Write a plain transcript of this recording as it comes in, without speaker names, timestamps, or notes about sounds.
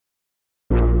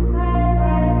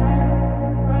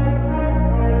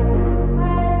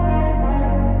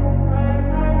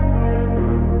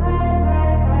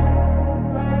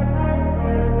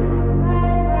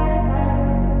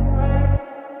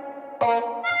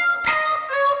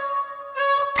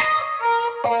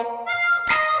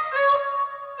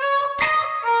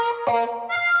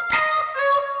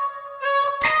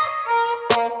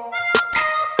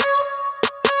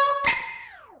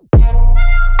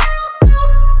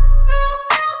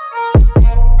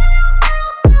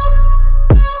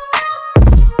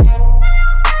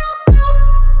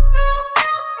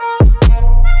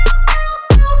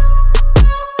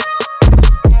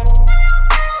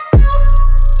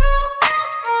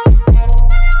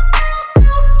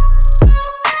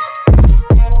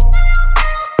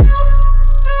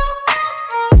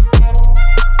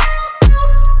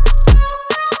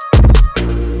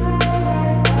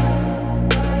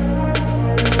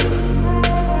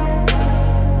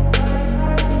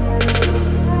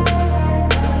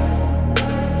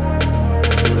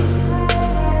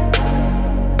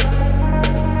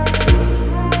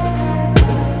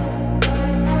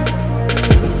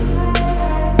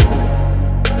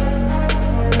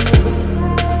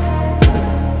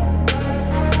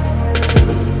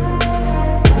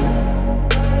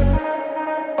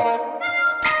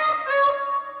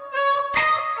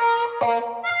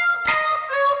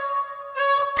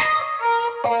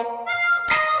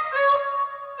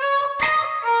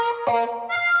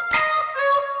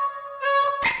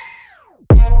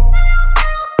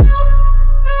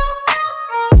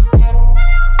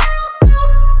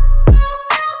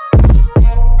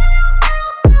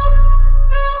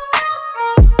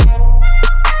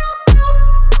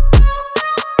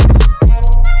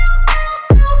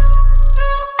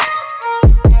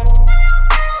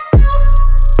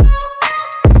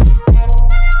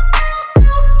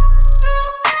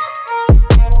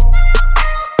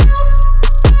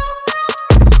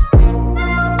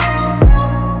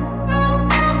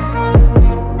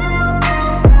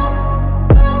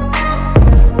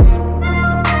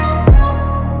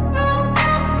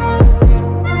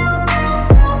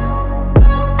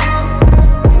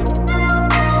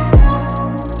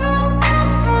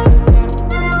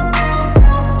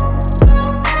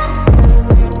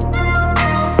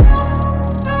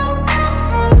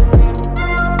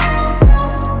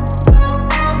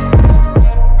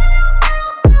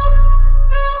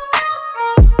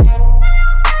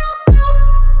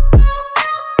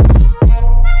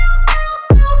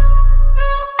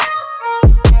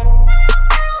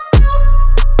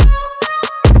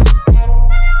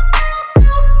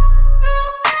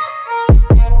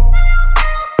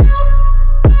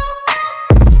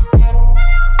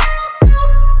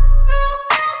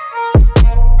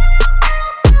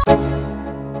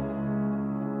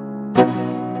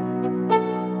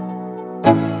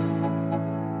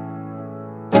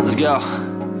Let's go.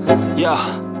 Yo,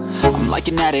 I'm like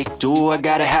an addict, do I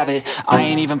gotta have it. I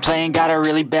ain't even playing, got a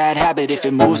really bad habit. If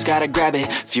it moves, gotta grab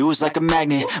it, fuse like a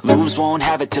magnet. Lose, won't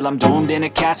have it till I'm doomed in a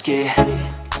casket.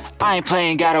 I ain't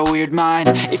playing, got a weird mind.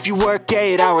 If you work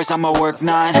 8 hours, I'ma work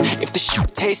 9. If the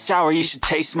shit tastes sour, you should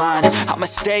taste mine. I'ma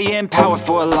stay in power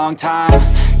for a long time.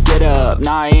 Get up,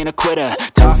 nah, I ain't a quitter.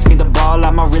 Toss me the ball,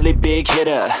 I'm a really big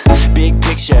hitter. Big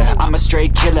picture, I'm a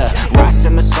straight killer.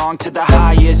 Rising the song to the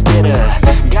highest bidder.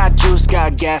 Got juice,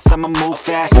 got gas, I'ma move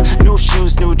fast. New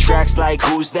shoes, new tracks, like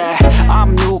who's that?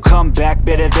 I'm new, come back,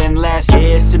 better than last.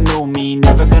 Yeah, it's a new me,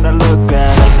 never gonna look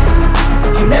back.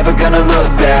 I'm never gonna look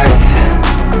back.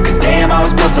 Cause damn, I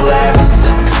was built to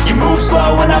last. You move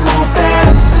slow and I move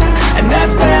fast, and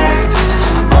that's facts.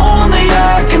 Only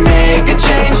I can make a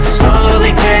change.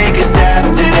 Slowly take a step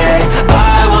today.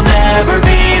 I will never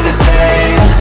be the same.